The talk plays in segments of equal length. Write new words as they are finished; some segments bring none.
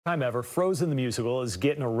Time ever, Frozen the musical is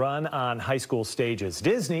getting a run on high school stages.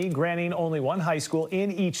 Disney granting only one high school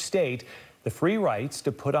in each state the free rights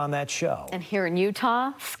to put on that show. And here in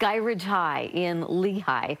Utah, Skyridge High in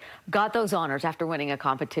Lehigh got those honors after winning a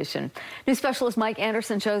competition. News specialist Mike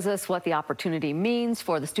Anderson shows us what the opportunity means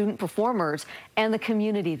for the student performers and the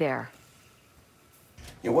community there.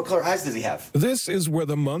 What color eyes does he have? This is where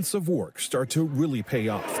the months of work start to really pay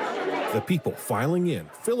off. The people filing in,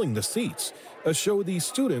 filling the seats, a show these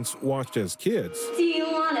students watched as kids. Do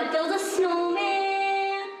you want to build a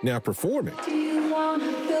snowman? Now performing. Do you want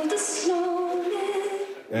to build a snowman?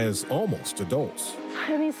 As almost adults.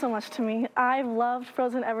 It means so much to me. I've loved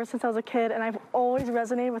Frozen ever since I was a kid, and I've always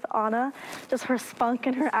resonated with Anna, just her spunk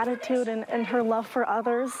and her attitude and her love for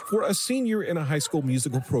others. For a senior in a high school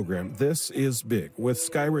musical program, this is big, with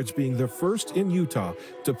Skyridge being the first in Utah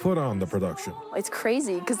to put on the production. It's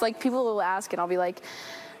crazy, because people will ask, and I'll be like,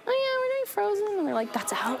 oh yeah, we're doing Frozen, and they're like,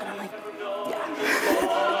 that's out, and I'm like, yeah.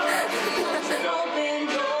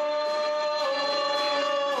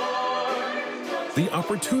 The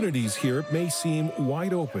opportunities here may seem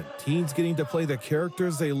wide open. Teens getting to play the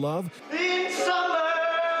characters they love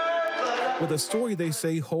with a story they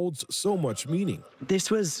say holds so much meaning.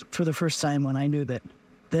 This was for the first time when I knew that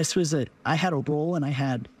this was I had a role and I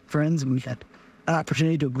had friends and we had an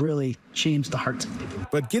opportunity to really change the hearts of people.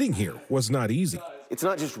 But getting here was not easy. It's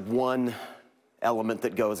not just one element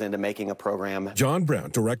that goes into making a program. John Brown,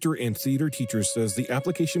 director and theater teacher, says the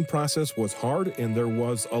application process was hard and there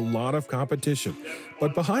was a lot of competition.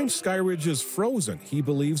 But behind Skyridge's Frozen, he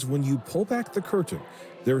believes when you pull back the curtain,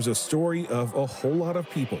 there's a story of a whole lot of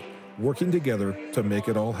people working together to make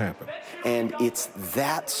it all happen. And it's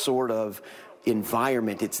that sort of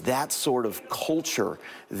environment, it's that sort of culture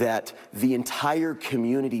that the entire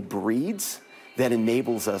community breeds that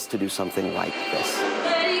enables us to do something like this.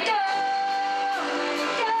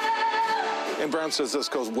 And Brown says this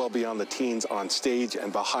goes well beyond the teens on stage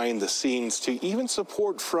and behind the scenes to even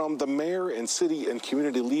support from the mayor and city and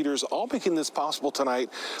community leaders, all making this possible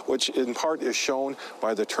tonight, which in part is shown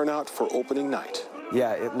by the turnout for opening night.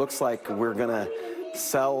 Yeah, it looks like we're gonna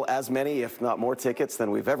sell as many, if not more, tickets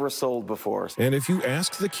than we've ever sold before. And if you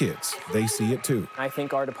ask the kids, they see it too. I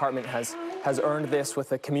think our department has earned this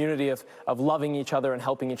with a community of loving each other and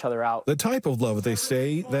helping each other out. The type of love, they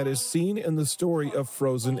say, that is seen in the story of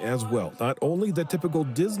Frozen as well. Not only the typical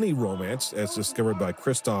Disney romance as discovered by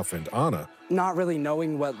Kristoff and Anna. Not really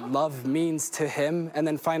knowing what love means to him, and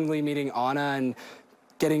then finally meeting Anna and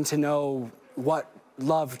getting to know what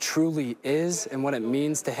love truly is and what it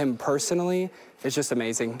means to him personally is just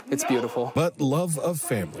amazing. It's beautiful. But love of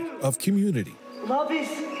family, of community. Love is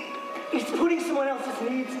putting someone else's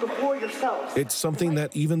needs before yourself. It's something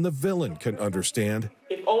that even the villain can understand.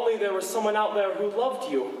 If only there was someone out there who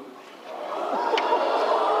loved you.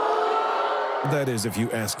 That is, if you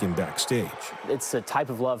ask him backstage. It's a type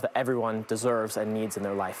of love that everyone deserves and needs in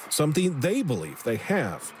their life. Something they believe they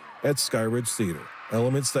have at Skyridge Theater.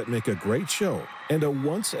 Elements that make a great show and a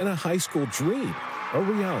once-in-a-high-school dream a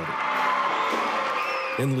reality.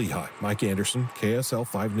 In Lehigh, Mike Anderson, KSL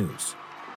 5 News.